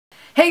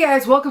Hey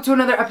guys, welcome to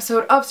another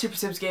episode of Super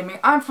Sims Gaming.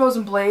 I'm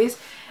FrozenBlaze,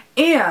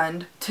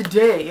 and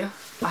today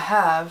I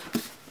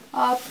have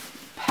a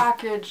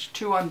package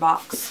to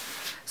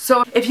unbox.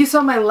 So if you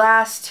saw my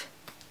last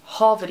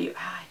haul video,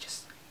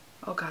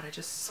 oh god, I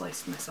just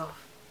sliced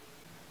myself.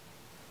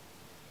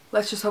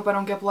 Let's just hope I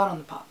don't get blood on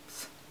the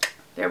pops.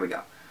 There we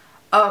go.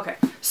 Okay,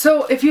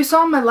 so if you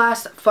saw my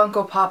last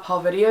Funko Pop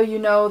haul video, you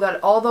know that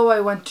although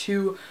I went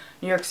to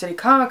New York City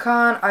Comic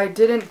Con, I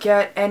didn't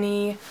get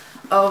any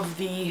of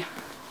the...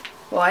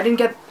 well, I didn't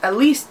get at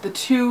least the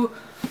two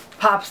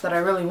pops that I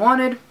really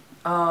wanted.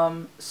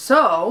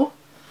 So,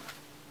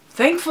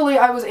 thankfully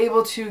I was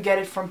able to get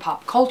it from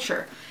Pop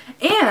Culture.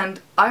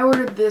 And I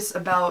ordered this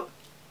about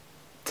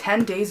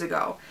 10 days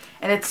ago.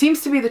 And it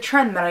seems to be the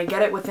trend that I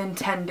get it within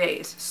 10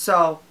 days.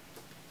 So,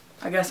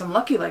 I guess I'm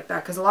lucky like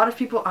that. Because a lot of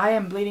people, I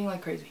am bleeding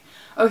like crazy.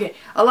 Okay,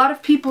 a lot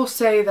of people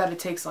say that it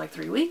takes like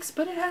 3 weeks,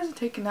 but it hasn't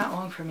taken that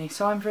long for me,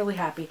 so I'm really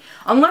happy.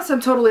 Unless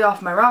I'm totally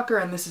off my rocker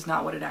and this is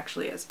not what it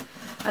actually is.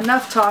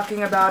 Enough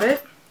talking about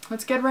it,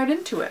 let's get right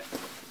into it.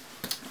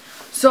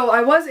 So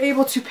I was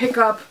able to pick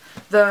up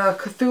the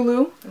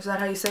Cthulhu, is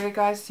that how you say it,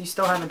 guys? You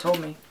still haven't told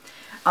me.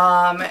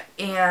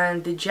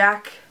 And the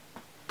Jack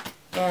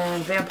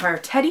and Vampire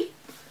Teddy,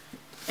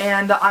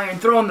 and the Iron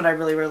Throne that I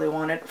really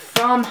wanted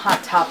from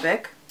Hot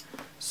Topic.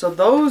 So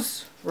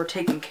those were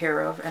taken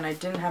care of, and I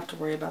didn't have to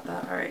worry about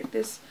that. Alright,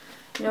 this,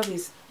 you know,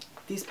 these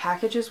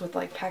packages with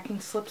like packing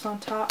slips on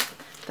top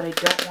that I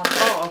don't want to...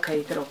 oh, okay,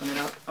 you could open it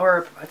up.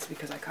 Or that's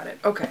because I cut it.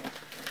 Okay.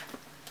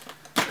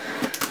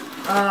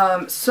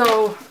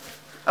 So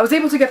I was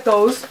able to get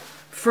those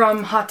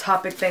from Hot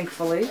Topic,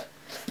 thankfully,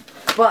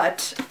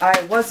 but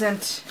I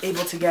wasn't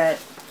able to get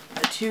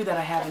the two that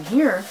I have in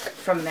here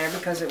from there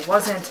because it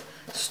wasn't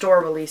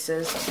store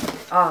releases.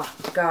 Oh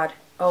god.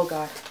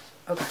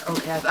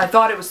 Okay, I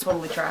thought it was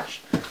totally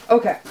trash.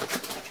 Okay,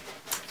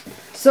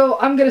 so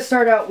I'm gonna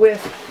start out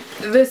with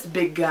this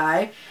big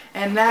guy,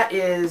 and that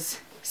is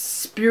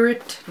Ghost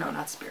Glow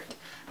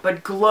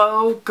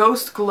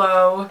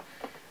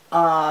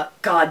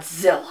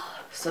Godzilla.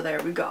 So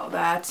there we go,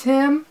 that's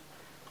him.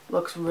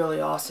 Looks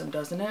really awesome,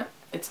 doesn't it?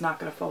 It's not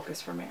gonna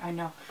focus for me, I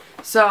know.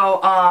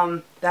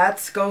 So,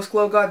 that's Ghost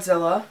Glow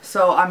Godzilla.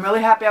 So I'm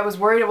really happy. I was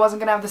worried it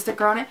wasn't gonna have the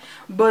sticker on it,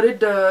 but it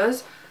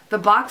does. The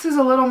box is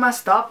a little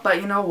messed up,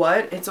 but you know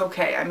what? It's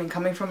okay. I mean,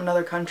 coming from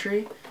another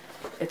country,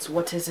 it's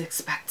what is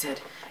expected.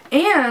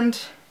 And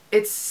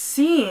it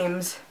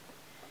seems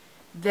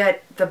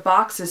that the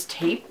box is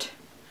taped.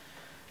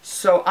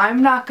 So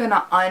I'm not going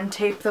to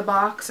untape the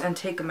box and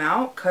take him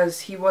out because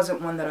he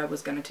wasn't one that I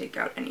was going to take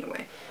out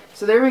anyway.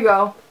 So there we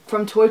go.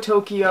 From Toy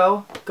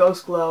Tokyo,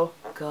 Ghost Glow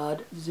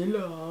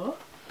Godzilla.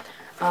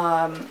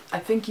 I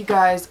think you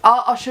guys...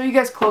 I'll show you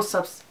guys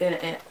close-ups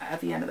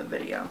at the end of the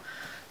video.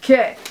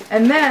 Okay,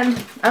 and then,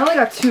 I only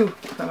got two.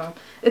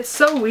 It's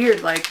so weird,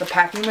 like, the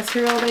packing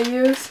material they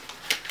use.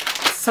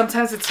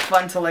 Sometimes it's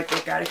fun to, like,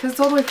 look at it, because it's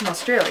all the way from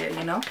Australia,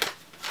 you know?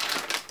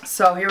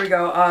 So, here we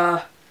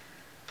go.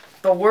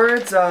 The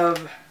words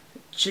of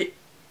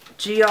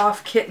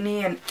Geoff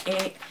Kitney and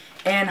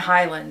Anne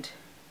Hyland.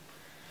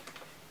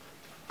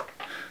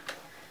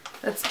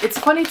 It's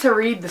funny to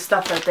read the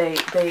stuff that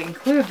they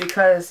include,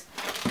 because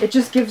it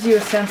just gives you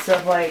a sense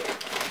of, like,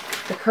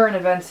 the current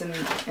events in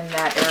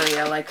that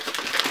area, like...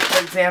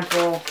 for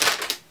example,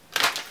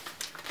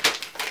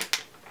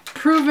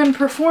 proven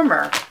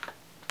performer,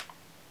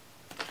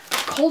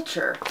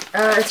 culture.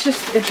 It's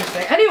just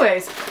interesting.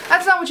 Anyways,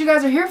 that's not what you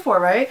guys are here for,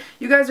 right?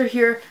 You guys are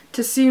here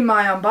to see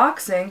my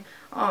unboxing.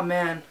 Oh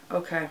man,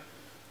 okay.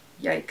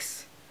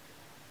 Yikes.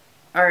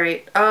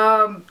 Alright,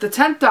 the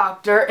 10th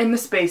Doctor in the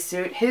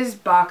spacesuit, his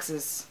box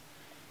is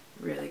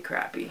really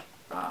crappy.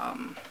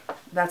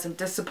 That's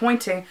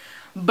disappointing.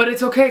 But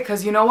it's okay,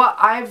 because you know what?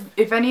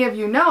 If any of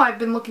you know, I've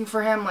been looking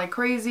for him like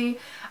crazy.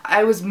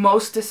 I was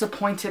most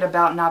disappointed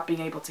about not being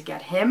able to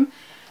get him.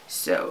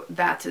 So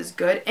that is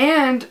good.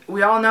 And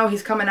we all know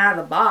he's coming out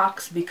of the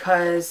box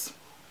because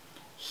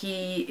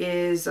he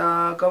is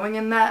going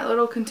in that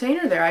little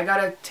container there. I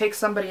gotta take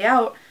somebody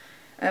out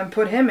and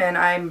put him in.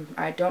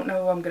 I don't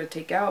know who I'm gonna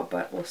take out,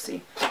 but we'll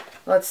see.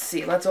 Let's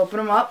see. Let's open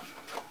him up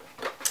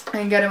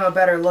and get him a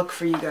better look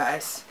for you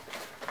guys.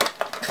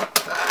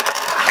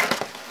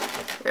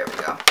 There we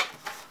go.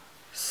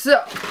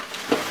 So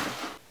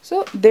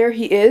there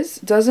he is.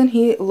 Doesn't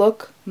he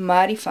look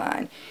mighty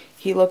fine?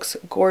 He looks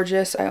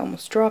gorgeous. I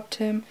almost dropped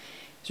him.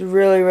 He's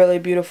really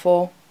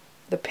beautiful.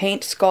 The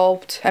paint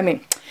sculpt,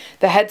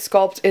 the head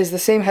sculpt is the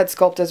same head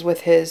sculpt as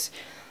with his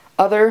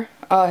other,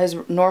 his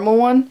normal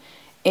one.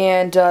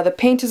 And the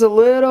paint is a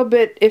little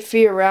bit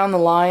iffy around the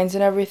lines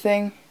and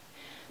everything.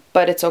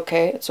 But it's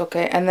okay, it's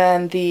okay. And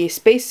then the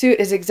spacesuit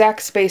is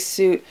exact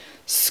spacesuit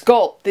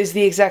sculpt. Is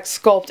the exact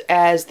sculpt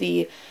as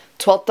the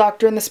 12th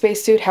Doctor in the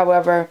spacesuit.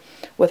 However,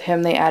 with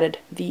him they added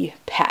the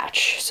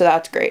patch. So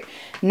that's great.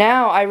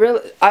 Now, I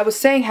was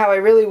saying how I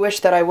really wish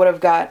that I would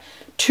have got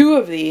two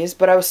of these,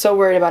 but I was so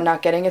worried about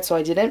not getting it, so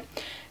I didn't.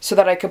 So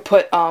that I could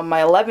put my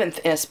 11th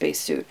in a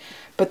spacesuit.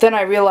 But then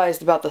I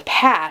realized about the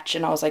patch,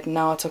 and I was like,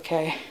 no, it's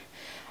okay.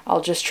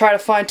 I'll just try to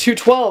find two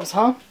 12s,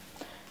 huh?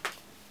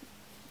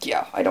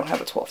 yeah, I don't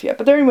have a 12th yet.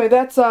 But anyway,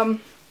 that's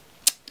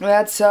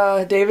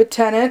David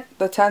Tennant,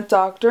 the 10th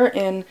Doctor,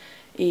 in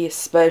a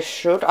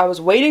spacesuit. I was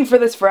waiting for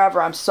this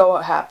forever. I'm so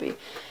happy.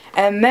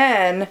 And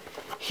then,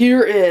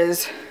 here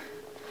is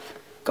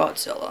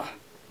Godzilla.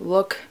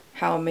 Look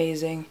how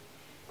amazing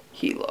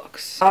he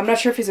looks. I'm not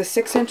sure if he's a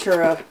 6-inch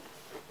or a...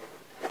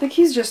 I think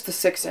he's just a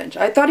 6-inch.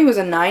 I thought he was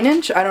a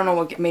 9-inch. I don't know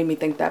what made me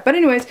think that. But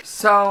anyways,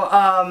 so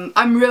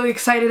I'm really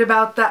excited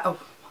about that. Oh,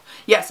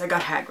 yes, I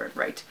got Hagrid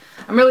right.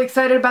 I'm really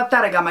excited about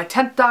that. I got my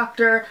 10th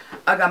Doctor.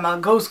 I got my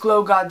Ghost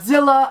Glow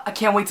Godzilla. I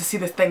can't wait to see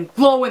this thing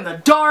glow in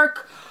the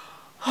dark.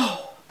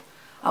 Oh,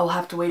 I will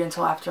have to wait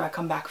until after I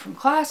come back from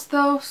class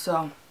though.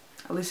 So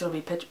at least it'll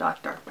be pitch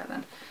black dark by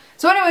then.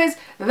 So anyways,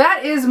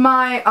 that is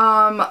my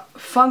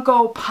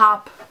Funko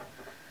Pop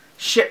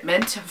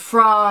shipment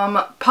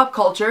from Pop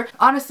Culture.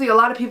 Honestly, a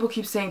lot of people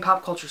keep saying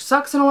Pop Culture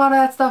sucks and a lot of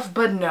that stuff,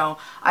 but no,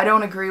 I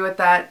don't agree with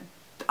that.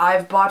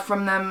 I've bought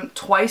from them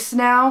twice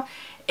now,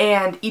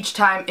 and each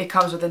time it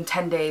comes within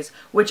 10 days,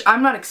 which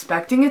I'm not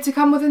expecting it to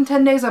come within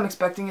 10 days. I'm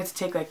expecting it to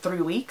take like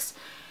 3 weeks,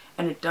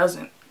 and it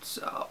doesn't.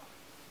 So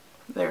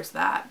there's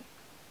that.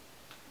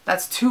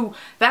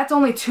 That's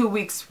only 2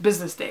 weeks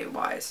business day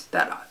wise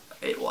that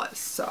it was.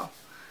 So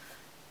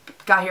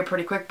got here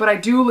pretty quick, but I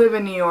do live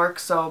in New York,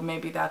 so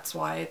maybe that's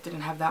why it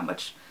didn't have that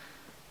much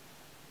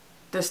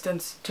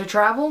distance to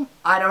travel.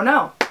 I don't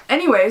know.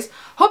 Anyways,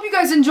 hope you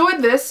guys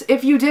enjoyed this.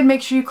 If you did,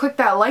 make sure you click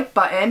that like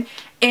button.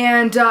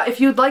 And if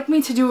you'd like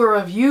me to do a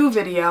review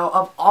video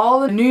of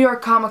all the New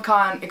York Comic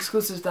Con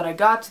exclusives that I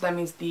got, so that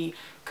means the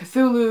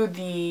Cthulhu,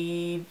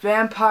 the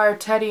Vampire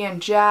Teddy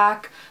and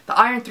Jack, the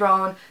Iron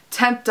Throne,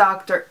 10th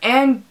Doctor,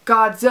 and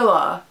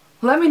Godzilla,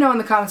 let me know in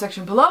the comment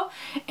section below,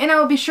 and I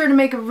will be sure to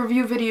make a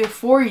review video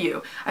for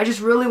you. I just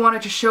really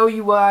wanted to show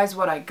you guys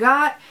what I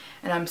got,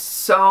 and I'm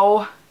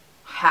so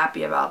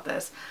happy about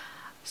this.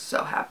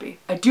 So happy.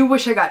 I do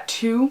wish I got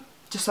 2,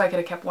 just so I could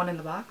have kept 1 in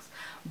the box,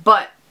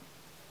 but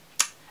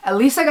at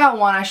least I got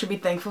 1. I should be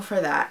thankful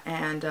for that,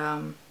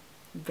 and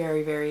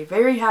very, very,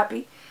 very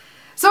happy.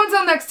 So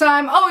until next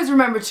time, always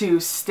remember to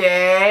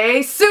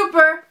stay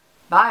super.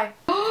 Bye.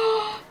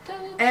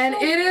 And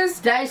it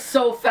is... That is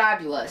so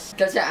fabulous.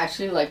 Does it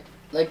actually like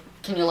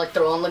can you like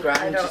throw on the ground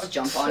and just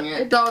jump on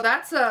it? No,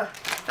 that's a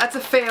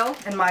fail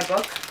in my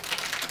book.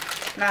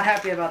 Not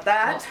happy about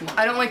that.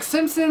 I don't like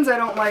Simpsons. I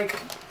don't like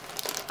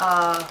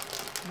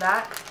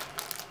that.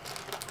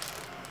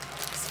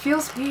 This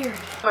feels weird.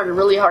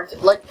 Really hard to,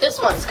 like this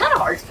one's kind of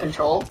hard to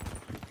control.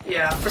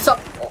 Yeah. For some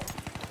people.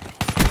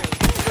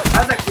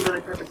 That was actually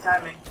really perfect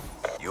timing.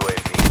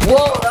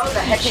 Whoa, that was a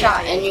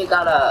headshot and you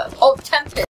got a... Oh, tempted.